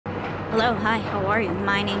Hello, hi, how are you?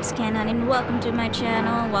 My name's Canon and welcome to my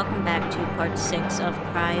channel. Welcome back to part 6 of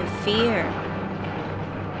Cry of Fear.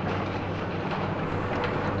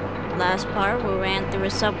 Last part, we ran through a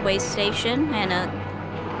subway station and a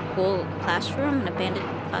cool classroom, an abandoned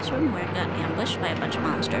classroom where I got ambushed by a bunch of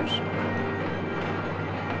monsters.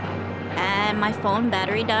 And my phone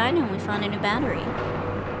battery died and we found a new battery.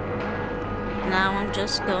 Now I'm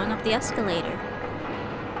just going up the escalator.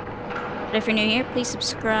 But if you're new here, please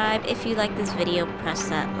subscribe. If you like this video, press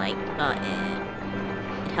that like button.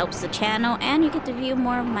 It helps the channel and you get to view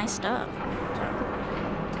more of my stuff. So.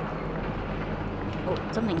 Oh,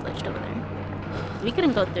 something glitched over there. We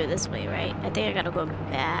couldn't go through this way, right? I think I gotta go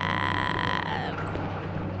back.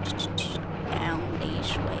 Down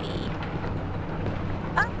this way.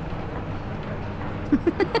 Ah.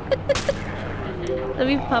 Let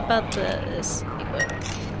me pop out this equip.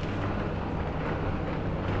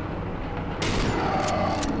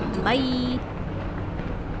 Bye.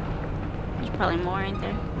 There's probably more, ain't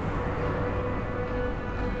there?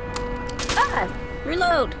 Ah!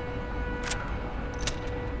 Reload!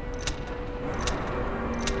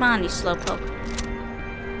 Come on, you slowpoke.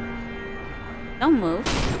 Don't move.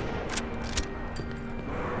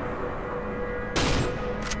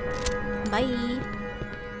 Bye.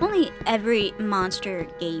 Only every monster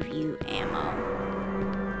gave you ammo.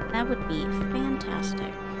 That would be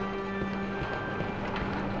fantastic.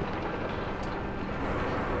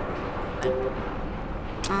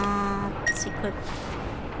 Let's equip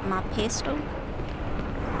my pistol.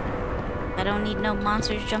 I don't need no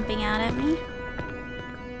monsters jumping out at me.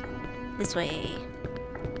 This way.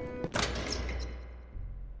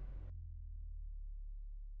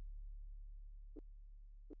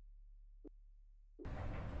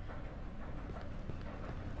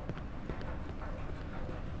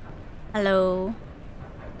 Hello.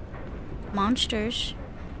 Monsters.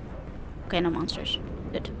 Okay, no monsters.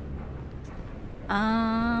 Good.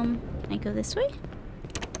 Can I go this way?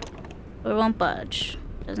 Door won't budge.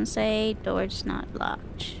 Doesn't say door's not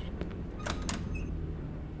locked.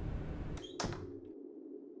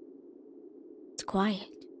 It's quiet.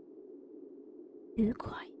 Too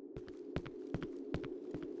quiet.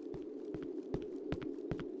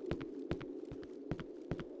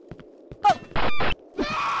 Oh!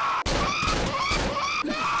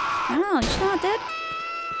 Oh, you're still not dead?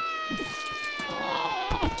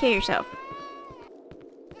 Kill yourself.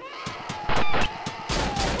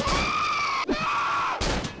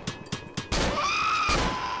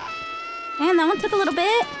 Man, that one took a little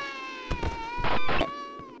bit.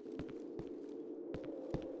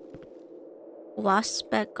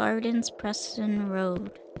 Wasbeck Gardens, Preston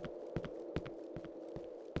Road.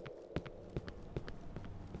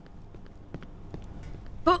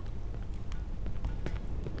 Oh!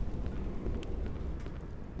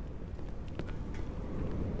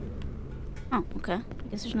 Oh, okay. I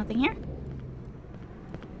guess there's nothing here.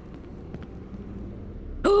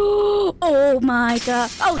 Oh my god.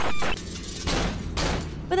 Oh!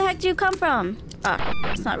 Where the heck do you come from? Ah,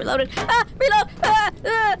 it's not reloaded. Ah, reload!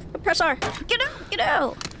 Press R. Get out! Get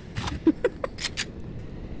out!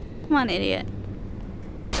 Come on, idiot.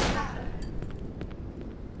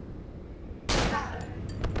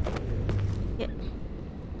 Get.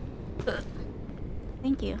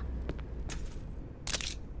 Thank you.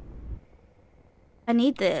 I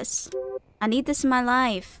need this. I need this in my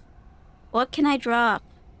life. What can I drop?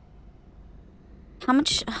 How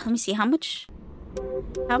much? Let me see. How much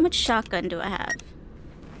shotgun do I have?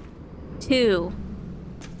 2.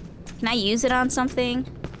 Can I use it on something?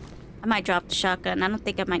 I might drop the shotgun. I don't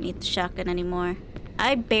think I might need the shotgun anymore.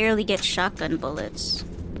 I barely get shotgun bullets.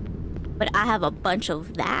 But I have a bunch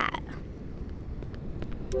of that.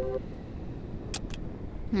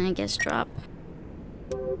 And I guess drop.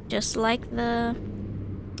 Just like the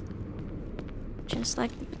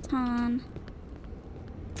baton.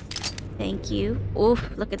 Thank you.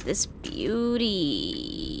 Oof, look at this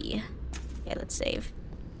beauty. Okay, let's save.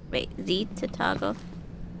 Wait, Z to toggle.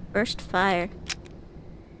 Burst fire.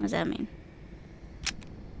 What does that mean?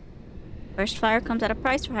 Burst fire comes at a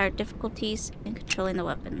price for higher difficulties in controlling the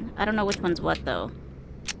weapon. I don't know which one's what, though.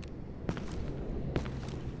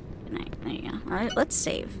 Good night. There you go. Alright, let's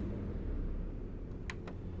save.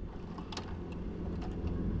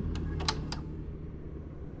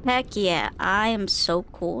 Heck yeah, I am so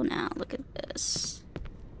cool now. Look at this.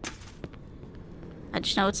 I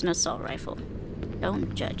just know it's an assault rifle.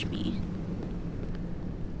 Don't judge me.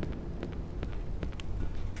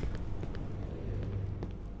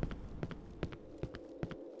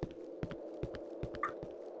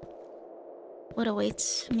 What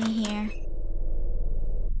awaits me here?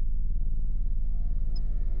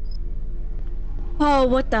 Oh,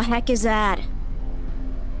 what the heck is that?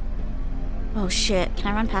 Oh shit,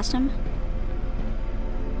 can I run past him?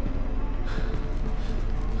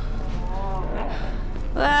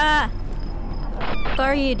 Ah!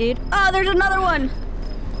 Where are you, dude? Oh, there's another one!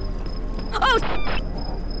 Oh!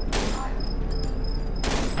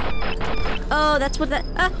 Oh, that's what that...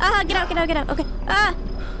 get out, get out, get out. Okay.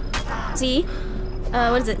 Z.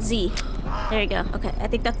 What is it? Z. There you go. Okay, I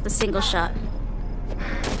think that's the single shot.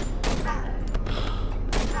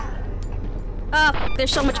 Oh,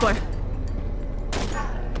 there's so much more.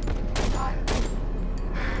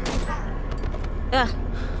 Ugh.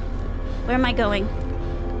 Where am I going?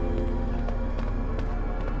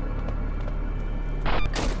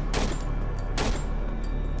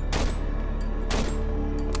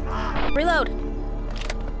 Reload.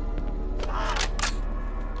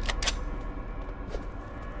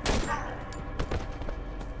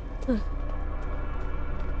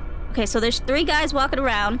 Okay, so there's 3 guys walking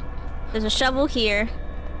around. There's a shovel here.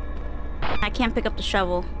 I can't pick up the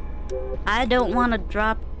shovel. I don't want to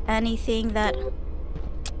drop anything that...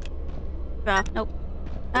 Drop. Nope.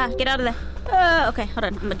 Get out of there. Okay, hold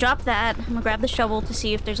on. I'm gonna drop that. I'm gonna grab the shovel to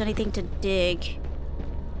see if there's anything to dig.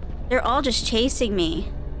 They're all just chasing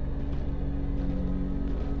me.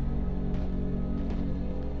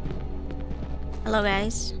 Hello,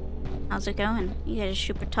 guys. How's it going? You guys are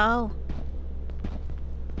super tall.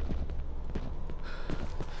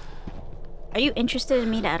 Are you interested in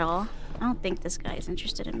me at all? I don't think this guy is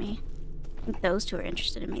interested in me. I think those 2 are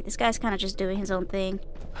interested in me. This guy's kind of just doing his own thing.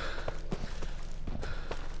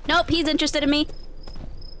 Nope, he's interested in me.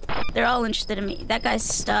 They're all interested in me. That guy's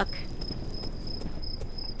stuck.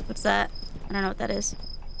 What's that? I don't know what that is.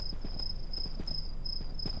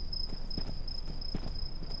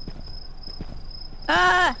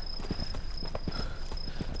 Ah!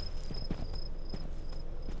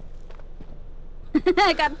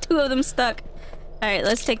 I got 2 of them stuck. Alright,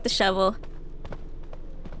 let's take the shovel.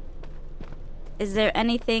 Is there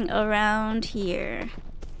anything around here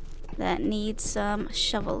that needs some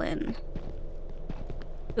shoveling?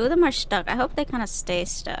 2 of them are stuck. I hope they kind of stay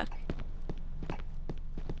stuck.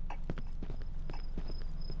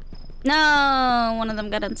 No! One of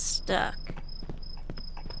them got unstuck.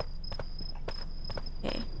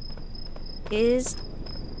 Okay.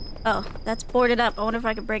 Oh, that's boarded up. I wonder if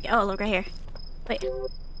I can break it. Oh, look right here. Wait.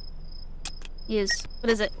 Use. What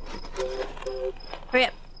is it? Hurry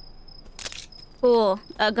up. Cool.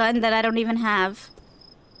 A gun that I don't even have.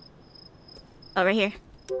 Oh, right here.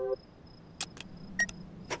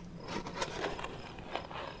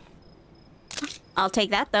 I'll take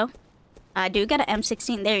that, though. I do got an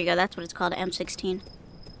M16. There you go. That's what it's called, an M16.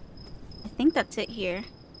 I think that's it here.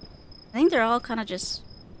 I think they're all kind of just...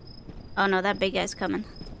 Oh, no, that big guy's coming.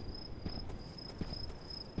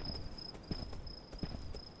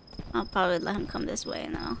 I'll probably let him come this way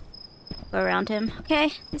and then I'll go around him.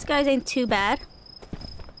 Okay, these guys ain't too bad.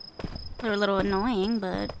 They're a little annoying,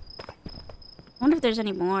 but... I wonder if there's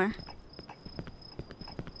any more.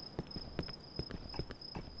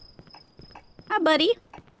 Hi, buddy.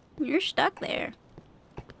 You're stuck there.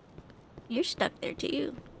 You're stuck there,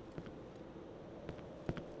 too.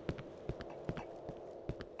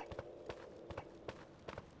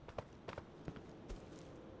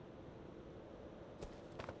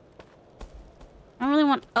 I don't really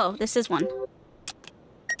want... Oh, this is one.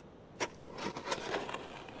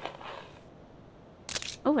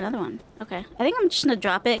 Oh, another one. Okay. I think I'm just gonna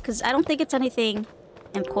drop it, because I don't think it's anything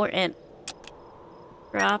important.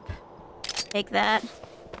 Drop. Take that.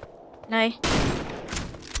 Can I...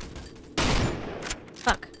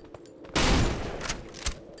 Fuck.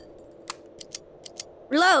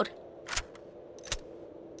 Reload!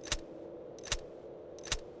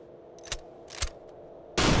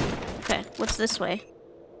 Okay, what's this way?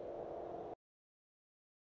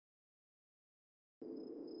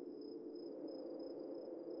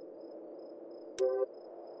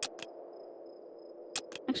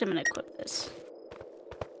 Actually, I'm gonna equip this.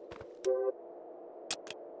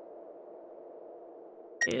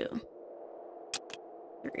 2,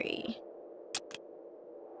 3.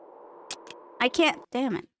 I can't.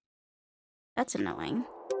 Damn it. That's annoying.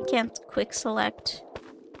 I can't quick select.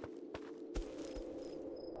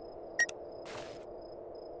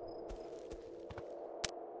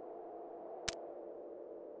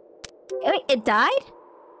 Wait, it died?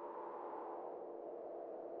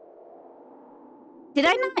 Did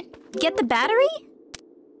I not get the battery?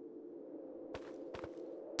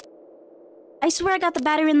 I swear I got the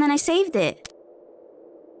battery and then I saved it.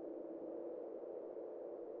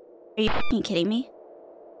 Are you f***ing kidding me?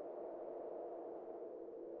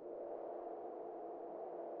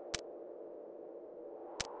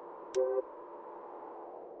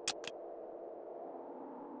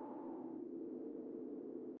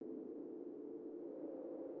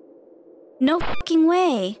 No fucking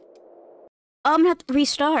way. Oh, I'm gonna have to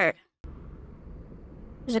restart.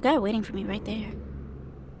 There's a guy waiting for me right there.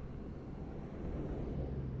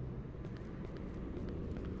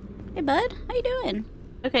 Hey, bud. How you doing?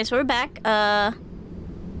 Okay, so we're back.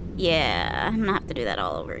 Yeah, I'm gonna have to do that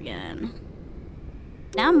all over again.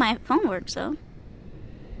 Now my phone works, though.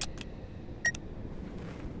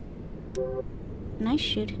 Can I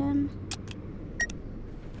shoot him?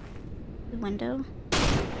 The window?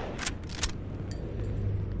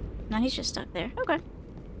 No, he's just stuck there. Okay.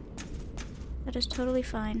 That is totally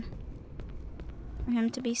fine for him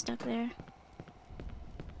to be stuck there.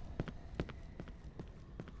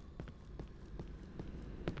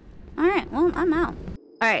 Alright, well, I'm out.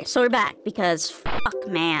 Alright, so we're back because fuck,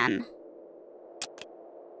 man.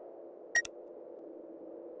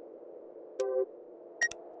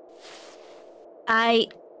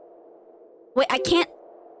 Wait, I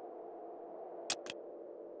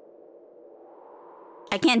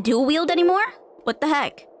can't dual wield anymore? What the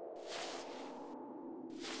heck?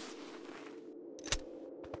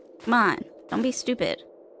 Come on, don't be stupid.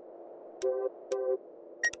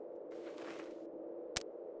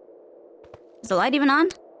 Is the light even on?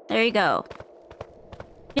 There you go.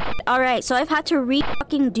 Alright, so I've had to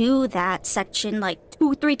re-fucking do that section like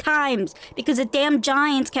 2-3 times because the damn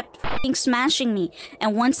giants kept fucking smashing me.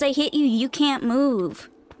 And once they hit you, you can't move.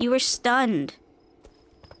 You were stunned.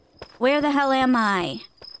 Where the hell am I?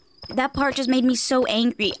 That part just made me so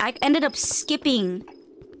angry. I ended up skipping.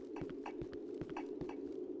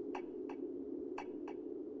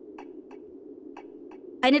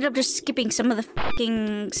 I ended up just skipping some of the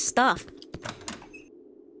fucking stuff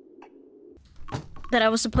that I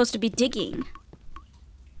was supposed to be digging.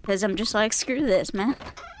 Because I'm just like, screw this, man.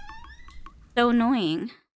 So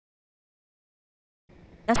annoying.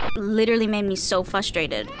 That literally made me so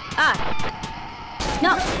frustrated. Ah!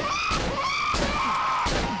 No!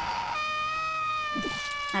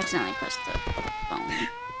 I accidentally pressed the phone.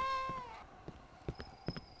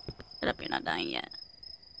 Shut up, you're not dying yet.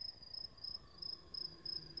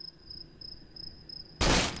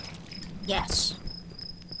 Yes.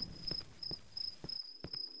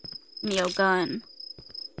 Give me your gun.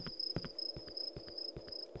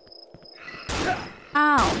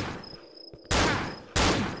 Ow.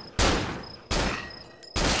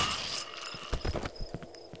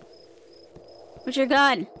 What's your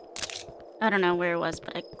gun? I don't know where it was,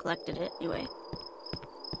 but I collected it anyway.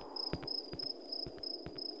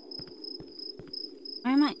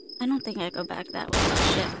 Where am I? I don't think I go back that way. Oh,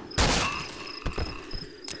 shit.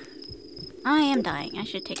 I am dying. I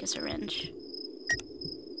should take a syringe.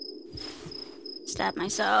 Stab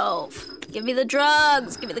myself. Give me the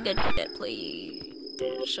drugs. Give me the good shit,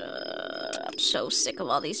 please. I'm so sick of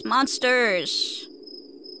all these monsters.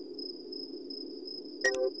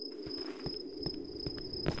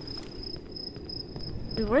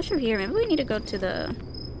 We were through here. Maybe we need to go to the...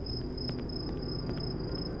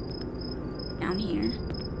 down here.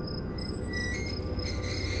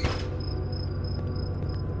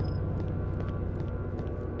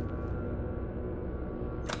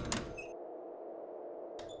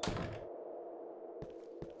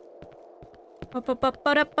 Up.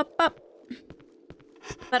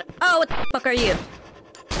 But oh, what the fuck are you?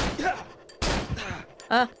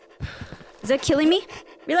 Is that killing me?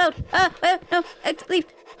 Reload. No, leave.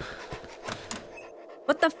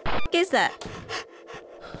 What the fuck is that?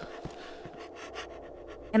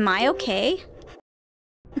 Am I okay?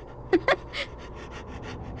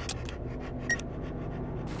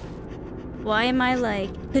 Why am I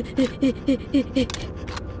like...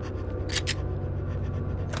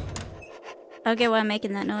 I don't get why I'm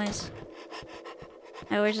making that noise.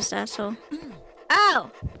 Oh, we're just asshole.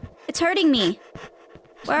 Ow! It's hurting me.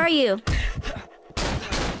 Where are you?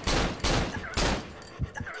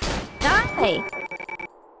 Die!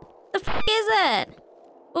 The fuck is that?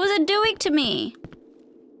 What was it doing to me?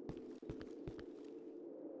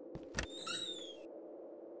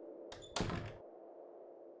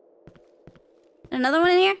 Another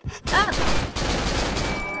one in here? Ah!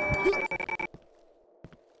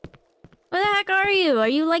 Where the heck are you? Are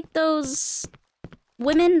you like those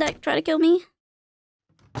women that try to kill me?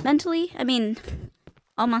 Mentally? I mean,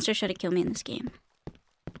 all monsters try to kill me in this game.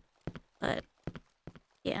 But,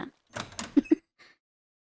 yeah.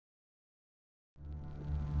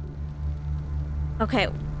 Okay,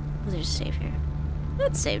 we'll just save here.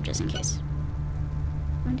 Let's save just in case.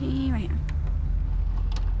 20 right here.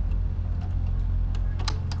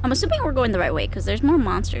 I'm assuming we're going the right way because there's more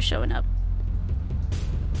monsters showing up.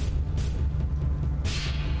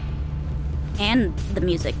 And the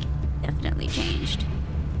music definitely changed.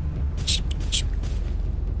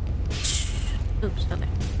 Oops, okay.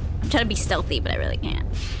 I'm trying to be stealthy, but I really can't.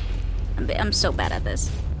 I'm so bad at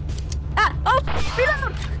this. Ah! Oh!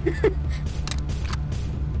 Reload!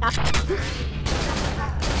 Ah.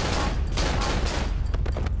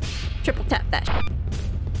 Triple tap that.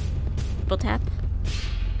 Triple tap?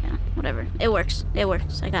 Yeah, whatever. It works. It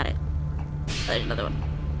works. I got it. Oh, there's another one.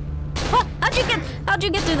 Oh! How'd you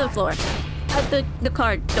get through the floor? Out the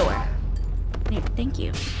car door. Here, thank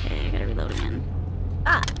you. Okay, I gotta reload again.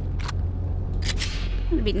 Ah!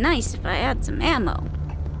 It would be nice if I had some ammo.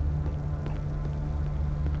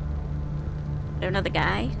 Is there another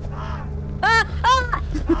guy? Ah! Ah!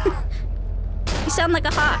 You sound like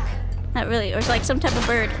a hawk. Not really, or it's like some type of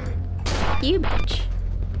bird. You bitch.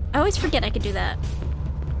 I always forget I could do that.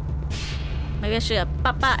 Maybe I should have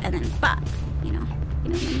bop bop and then bop. You know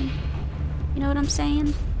what I mean? You know what I'm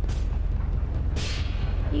saying?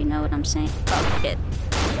 You know what I'm saying? Oh shit.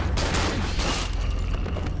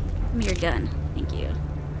 Give me your gun. Thank you.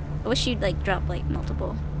 I wish you'd like drop like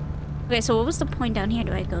multiple. Okay, so what was the point down here?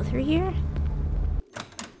 Do I go through here?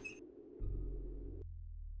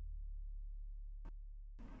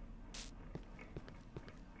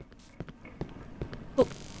 Oh.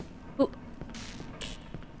 Oh.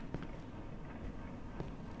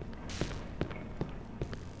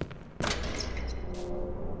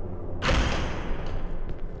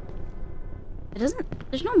 It doesn't...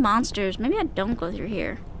 There's no monsters. Maybe I don't go through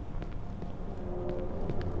here.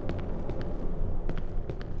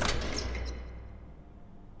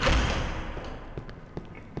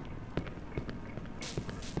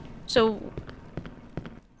 So...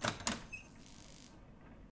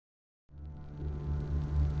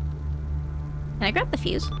 Can I grab the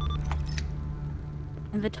fuse?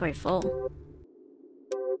 Inventory full.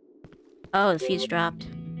 Oh, the fuse dropped.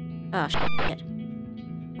 Oh, shit.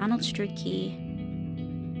 Ronald Street key.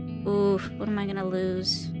 Oof, what am I gonna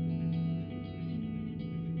lose?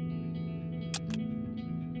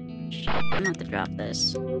 Shit, I'm gonna have to drop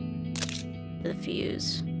this. The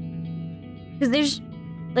fuse. Because there's...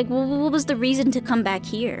 Like, what was the reason to come back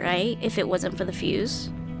here, right? If it wasn't for the fuse.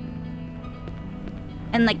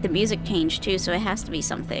 And, like, the music changed, too, so it has to be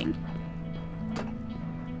something.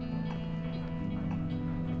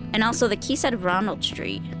 And also, the key said Ronald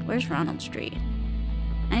Street. Where's Ronald Street?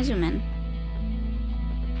 Can I zoom in?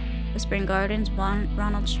 Whispering Gardens,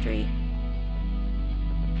 Ronald Street.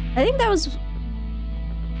 I think that was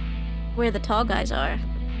where the tall guys are.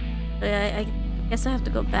 But I guess I have to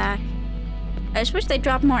go back. I just wish they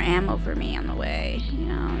dropped more ammo for me on the way. You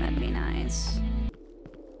know, that'd be nice.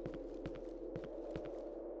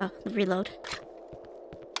 Oh, the reload.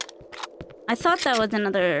 I thought that was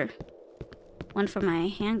another one for my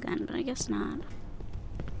handgun, but I guess not.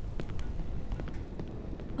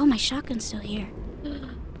 Oh, my shotgun's still here.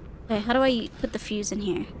 Okay, how do I put the fuse in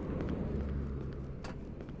here?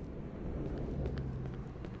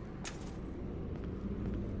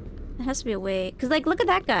 There has to be a way. Because, like, look at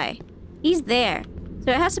that guy. He's there.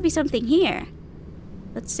 So it has to be something here.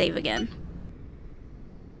 Let's save again.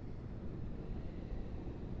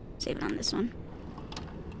 Save it on this one.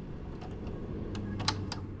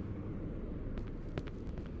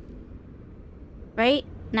 Right?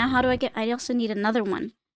 Now how do I get... I also need another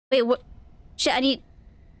one. Wait, what? Shit, I need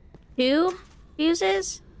 2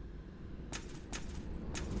 fuses?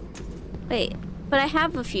 Wait, but I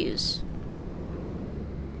have a fuse.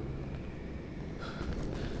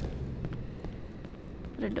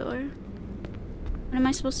 A door? What am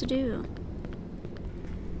I supposed to do?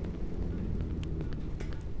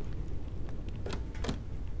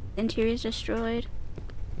 The interior's destroyed.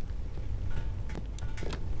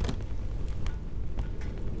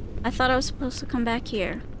 I thought I was supposed to come back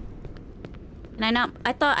here. Can I not?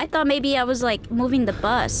 I thought maybe I was like moving the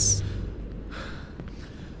bus.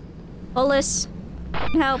 Olus,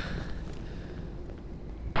 help.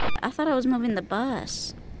 I thought I was moving the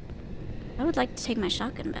bus. I would like to take my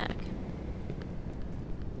shotgun back.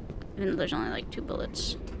 Even though there's only like 2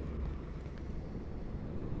 bullets.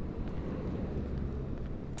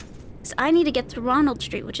 'Cause I need to get to Ronald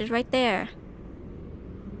Street, which is right there.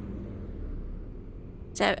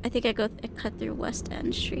 So I think I cut through West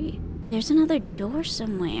End Street. There's another door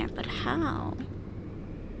somewhere, but how?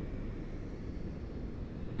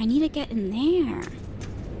 I need to get in there.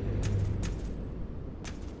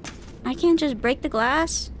 I can't just break the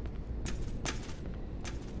glass?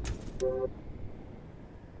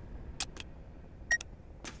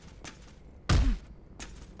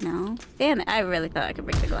 No. Damn it, I really thought I could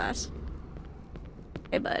break the glass.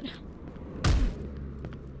 Hey, bud.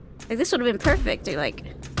 Like, this would have been perfect to, like...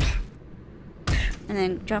 And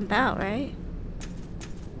then jump out, right?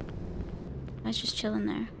 I was just chilling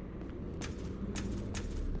there.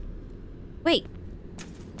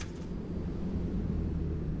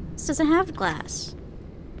 doesn't have glass.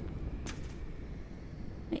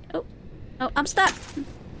 Wait, oh. Oh, I'm stuck!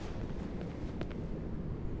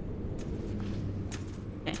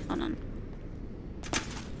 Okay, hold on.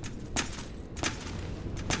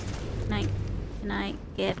 Can I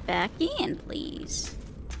get back in, please?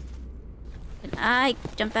 Can I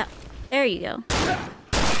jump out? There you go.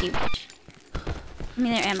 You bitch. Give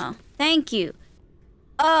me their ammo. Thank you!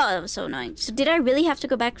 Oh, that was so annoying. So did I really have to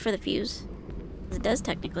go back for the fuse? Because it does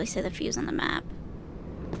technically say the fuse on the map.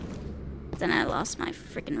 Then I lost my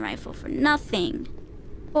freaking rifle for nothing.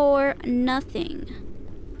 For nothing.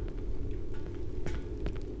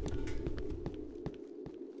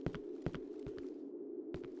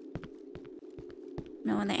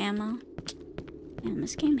 No other ammo? Man,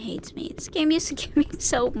 this game hates me. This game used to give me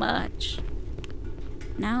so much.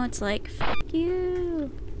 Now it's like, fuck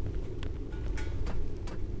you.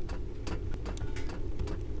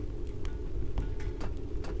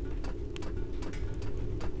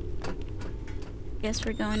 Guess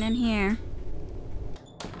we're going in here.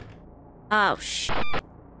 Oh, shit. I'm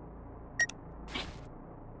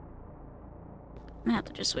gonna have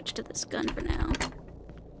to just switch to this gun for now.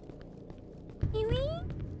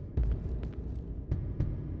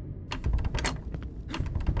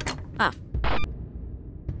 Ah.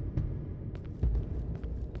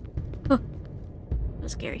 Oh. That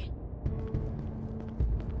was scary.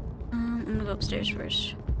 I'm gonna go upstairs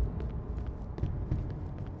first.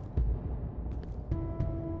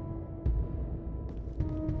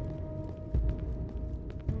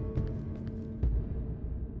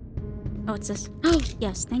 Oh, it's this. Oh,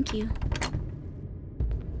 yes, thank you.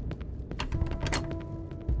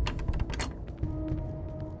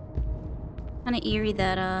 Kinda eerie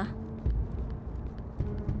that,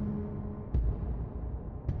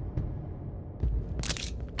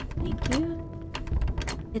 Thank you.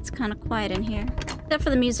 It's kinda quiet in here. Except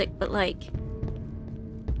for the music, but like...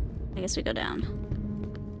 I guess we go down.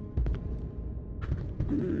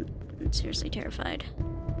 I'm seriously terrified.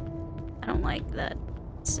 I don't like that.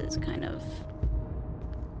 This is kind of...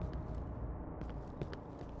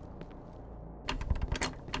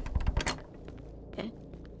 Okay.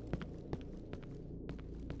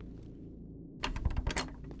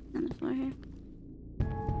 On the floor here.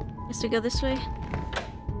 Guess we go this way.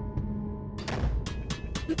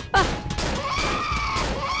 Ah!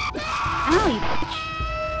 Ow, you bitch.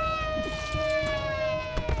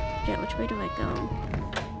 Yeah, which way do I go?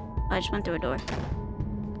 Oh, I just went through a door.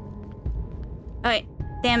 Alright.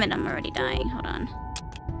 Damn it, I'm already dying. Hold on.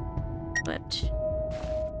 But...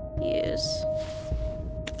 use...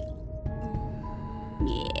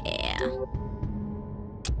 Yeah.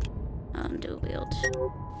 Dual wield.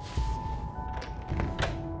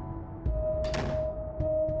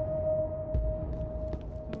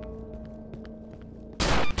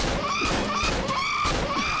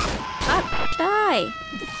 Ah, die!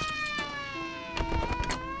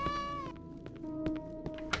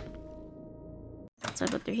 So I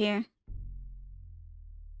go through here.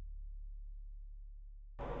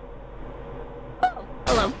 Oh,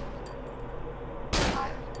 hello.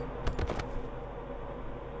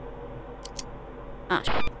 Ah,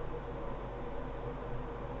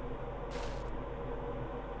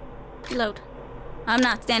 reload. I'm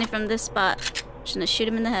not standing from this spot. Just gonna shoot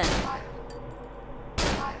him in the head.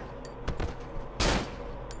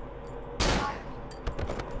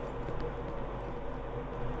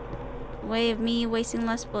 Way of me wasting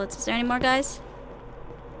less bullets. Is there any more guys?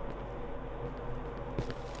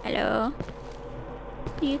 Hello?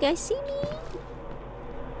 Do you guys see me?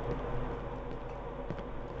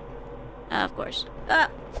 Of course. Ah!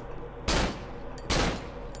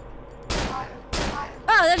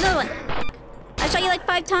 Oh, there's another one! I shot you like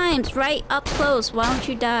 5 times, right up close. Why don't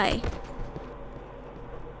you die?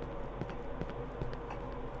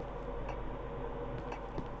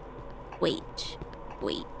 Wait.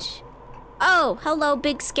 Wait. Oh, hello,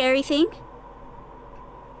 big scary thing.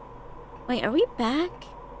 Wait, are we back?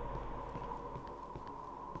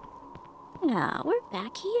 Yeah, we're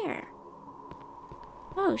back here.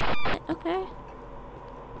 Oh, shit. Okay.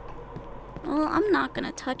 Well, I'm not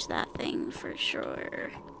gonna touch that thing for sure.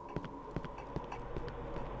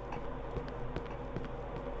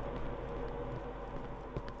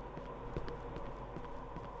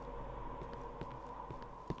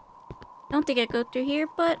 Don't think I go through here,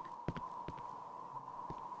 but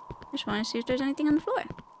I just want to see if there's anything on the floor.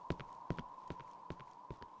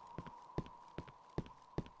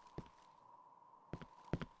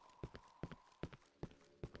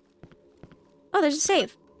 Oh, there's a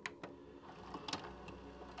save.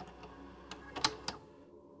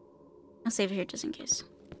 I'll save it here just in case.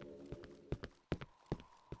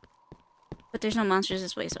 But there's no monsters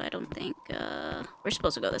this way, so I don't think, we're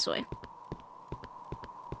supposed to go this way.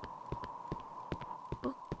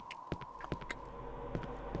 Oh.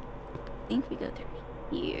 I think we go through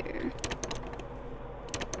here.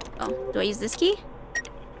 Oh, do I use this key?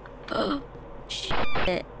 Oh,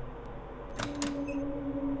 shit.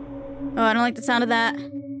 Oh, I don't like the sound of that.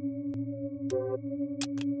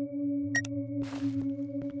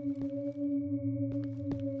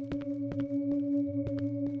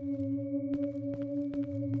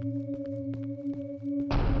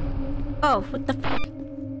 Oh, what the fuck?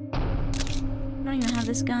 I don't even have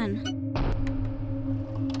this gun.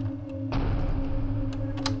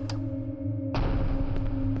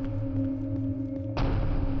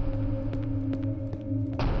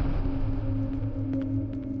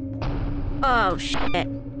 Oh, shit.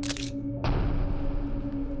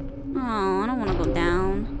 Oh, I don't want to go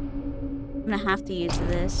down. I'm gonna have to use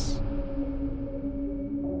this.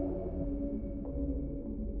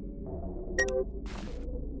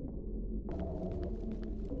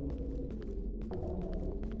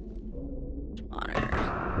 Water.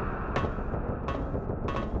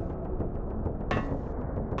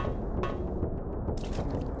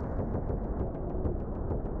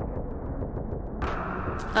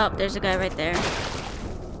 Oh, there's a guy right there.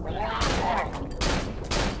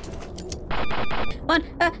 One,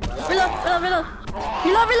 reload!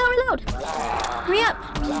 Reload! Hurry up!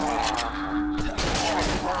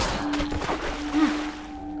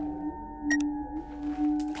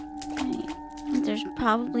 Right. There's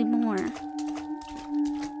probably more.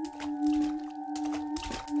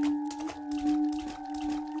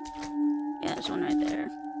 Yeah, there's one right there.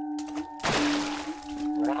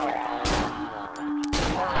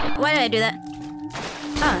 Why did I do that?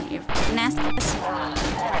 Oh, you're nasty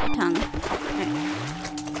tongue. Right.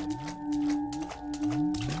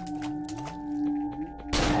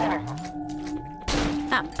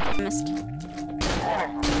 Ah, I missed.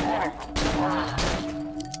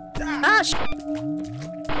 Oh, sh!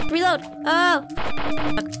 Reload! Oh!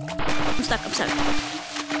 I'm stuck, I'm stuck.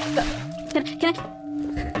 Can I?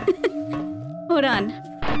 Hold on.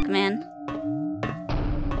 Fuck, man.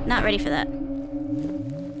 Not ready for that.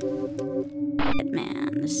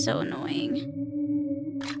 Man, this is so annoying.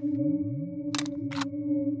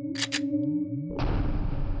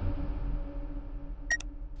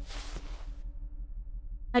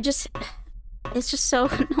 It's just so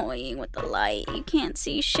annoying with the light. You can't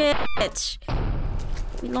see shit.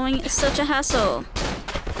 Reloading is such a hassle.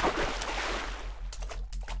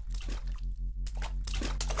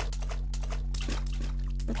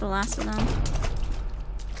 Is that the last of them?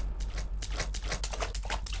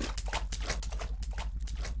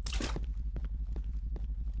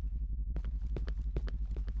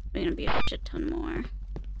 There's gonna be a shit ton more.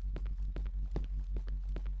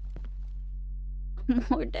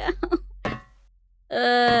 More down.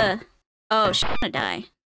 Oh, she's gonna die.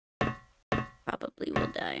 Probably will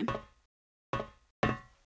die.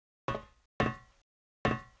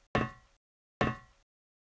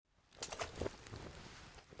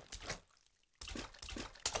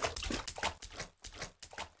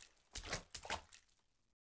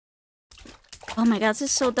 Oh my god, this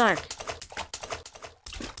is so dark.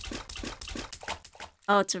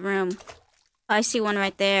 Oh, it's a room. Oh, I see one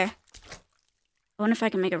right there. I wonder if I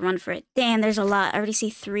can make a run for it. Damn, there's a lot. I already see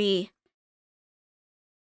 3.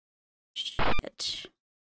 Shit.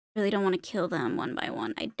 Really don't want to kill them one by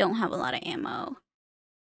one. I don't have a lot of ammo.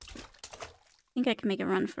 I think I can make a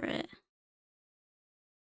run for it.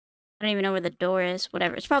 I don't even know where the door is.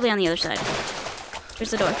 Whatever. It's probably on the other side.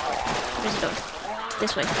 Where's the door? Where's the door?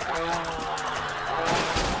 This way.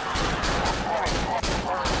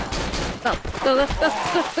 Go.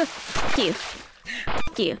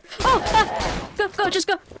 Q. Oh! Go, just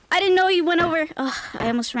go! I didn't know you went over. Oh, I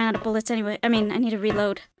almost ran out of bullets anyway. I mean, I need to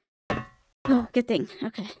reload. Oh, good thing.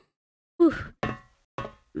 Okay. Whew.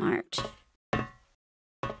 Smart.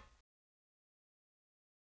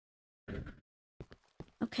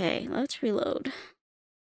 Okay, let's reload.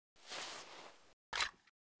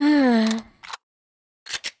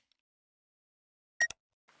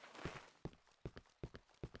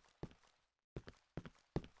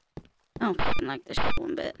 Oh, I like this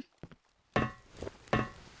one bit.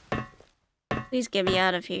 Please get me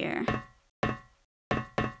out of here.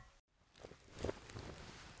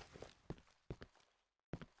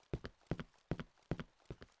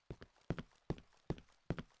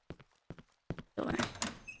 Door.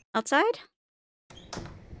 Outside?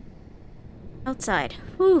 Outside.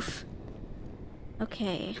 Oof.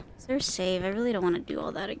 Okay. Is there a save? I really don't want to do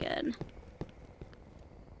all that again.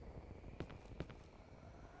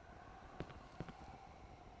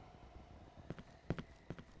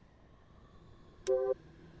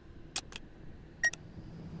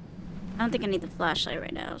 I don't think I need the flashlight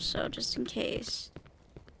right now, so just in case.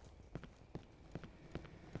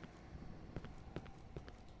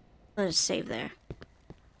 Let us save there.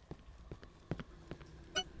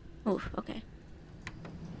 Oh, okay.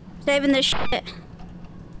 Saving this shit.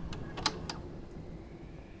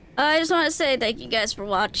 I just want to say thank you guys for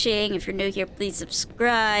watching. If you're new here, please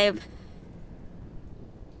subscribe.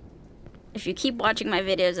 If you keep watching my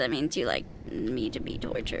videos, that means you like me to be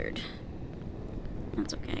tortured.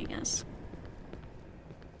 That's okay, I guess.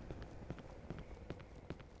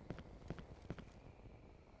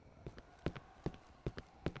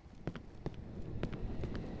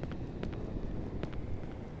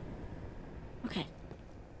 Okay.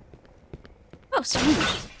 Oh, sorry.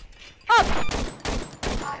 Oh!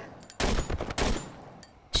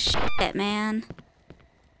 Shit, man.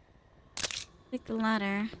 Take the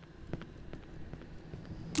ladder.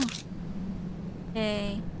 Oh.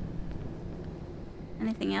 Okay.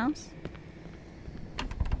 Anything else?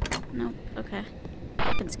 Nope. Okay.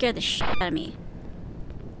 You can scare the shit out of me.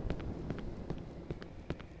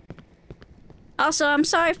 Also, I'm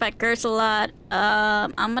sorry if I curse a lot.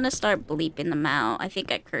 I'm gonna start bleeping them out. I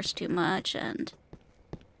think I curse too much, and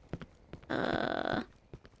I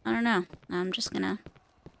don't know. I'm just gonna.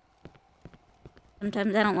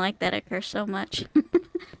 Sometimes I don't like that I curse so much.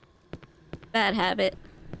 Bad habit.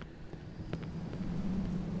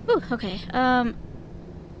 Ooh, okay. Where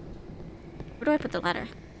do I put the ladder?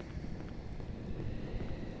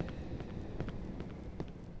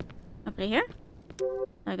 Up in here? There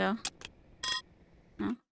I go.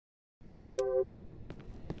 No?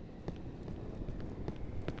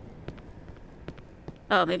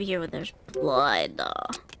 Oh, maybe here where there's blood.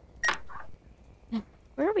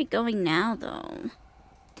 Where are we going now, though?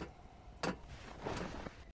 Oh,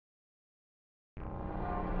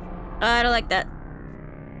 I don't like that.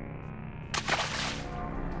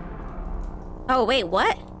 Oh, wait,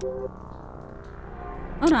 what?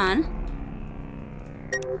 Hold on.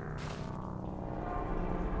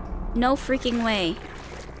 No freaking way.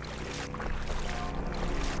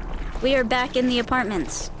 We are back in the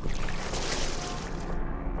apartments.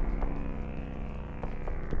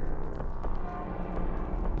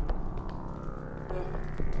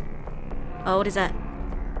 Oh, what is that?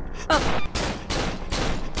 Oh!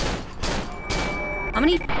 How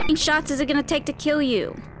many f***ing shots is it gonna take to kill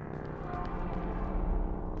you?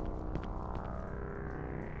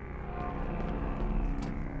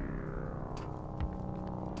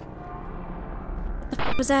 What the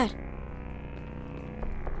f*** was that?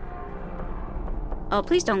 Oh,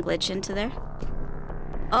 please don't glitch into there.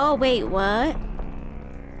 Oh, wait, what?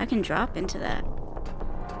 I can drop into that.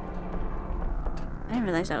 I didn't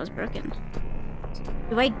realize that was broken.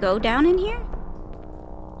 Do I go down in here?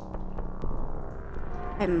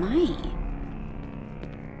 I might.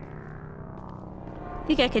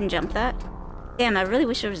 Think I can jump that? Damn, I really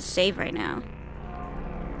wish there was a save right now.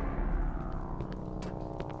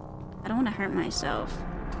 I don't want to hurt myself.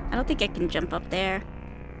 I don't think I can jump up there.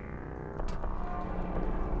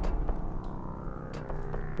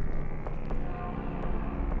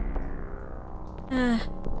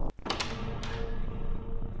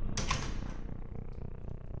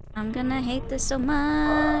 I'm gonna hate this so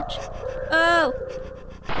much. Oh!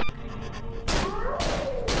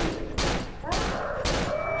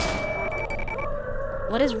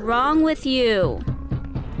 What is wrong with you?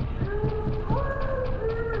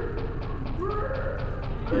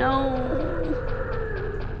 No.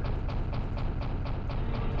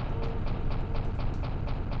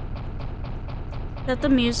 Is that the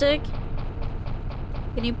music?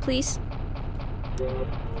 Can you please?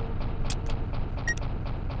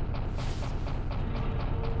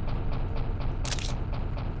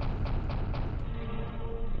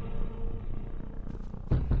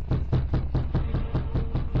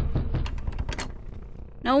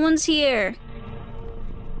 No one's here.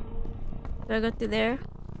 Do I go through there?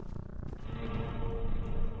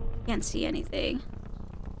 Can't see anything.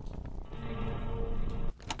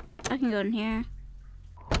 I can go in here.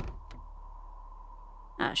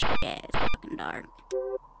 Oh shit, it's fucking dark.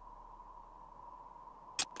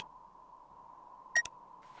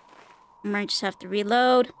 I might just have to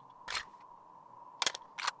reload.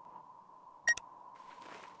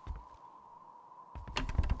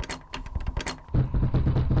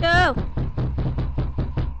 Go!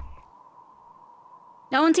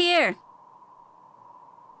 No one's here.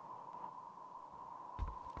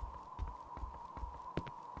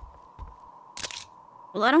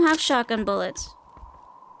 Well, I don't have shotgun bullets.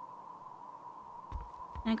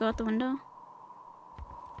 Can I go out the window?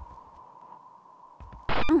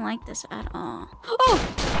 Oh. don't like this at all. Oh!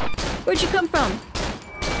 Where'd you come from?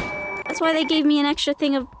 That's why they gave me an extra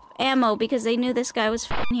thing of ammo, because they knew this guy was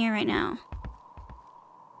f***ing here right now.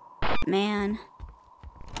 Man.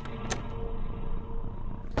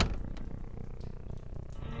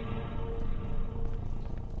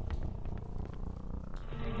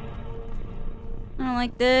 I don't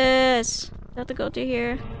like this. I have to go through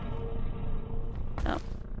here. Oh.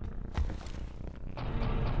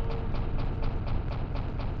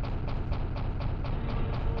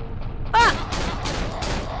 Ah!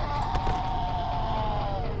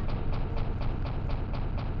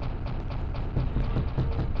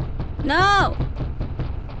 No!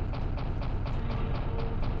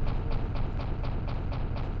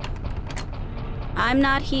 I'm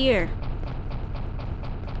not here.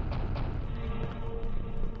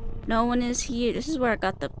 No one is here. This is where I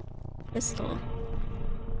got the pistol.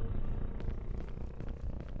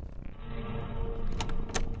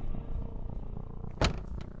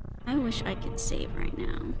 I wish I could save right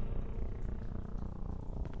now.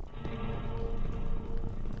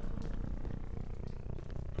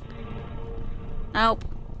 Nope.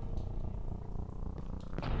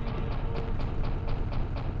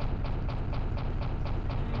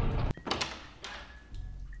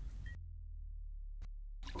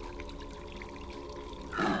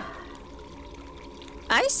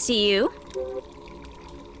 I see you.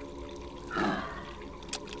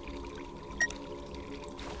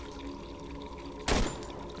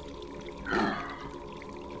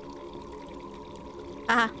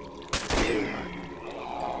 Ah.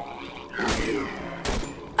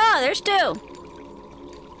 Oh, there's two.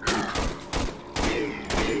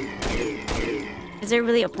 Is there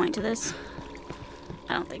really a point to this?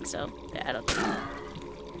 I don't think so. Yeah, I don't think so.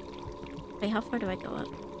 Wait, how far do I go up?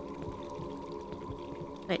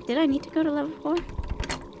 Wait, did I need to go to level 4?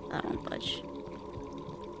 That won't budge.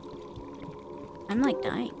 I'm like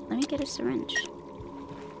dying. Let me get a syringe.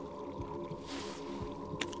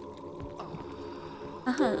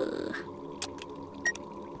 Oh.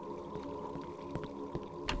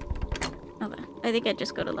 Okay, I think I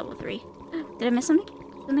just go to level 3. Did I miss something?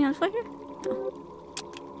 Something on fire? No.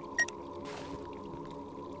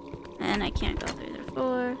 And I can't go through the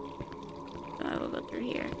 4. So I will go through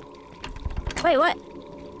here. Wait, what?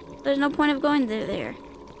 There's no point of going through there.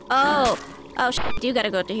 Oh! Oh, sh**. You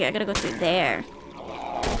gotta go through here. I gotta go through there.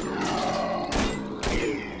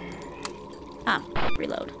 Ah,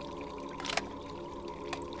 reload.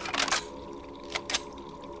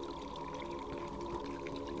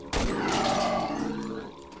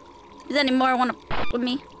 Is there any more wanna with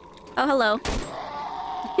me? Oh, hello.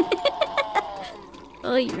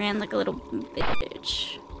 Oh, you ran like a little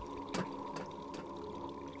bitch.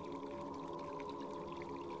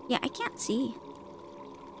 Yeah, I can't see.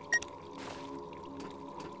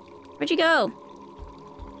 Where'd you go?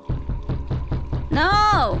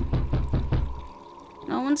 No!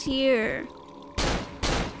 No one's here.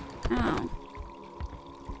 Oh.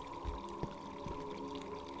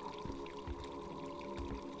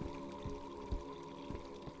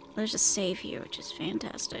 There's a save here, which is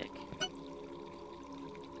fantastic.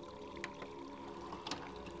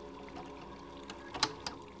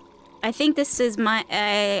 I think this is my...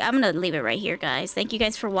 I'm gonna leave it right here, guys. Thank you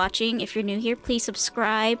guys for watching. If you're new here, please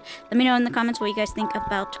subscribe. Let me know in the comments what you guys think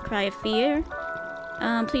about Cry of Fear.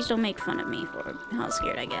 Please don't make fun of me for how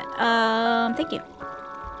scared I get. Thank you.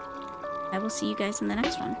 I will see you guys in the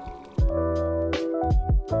next one.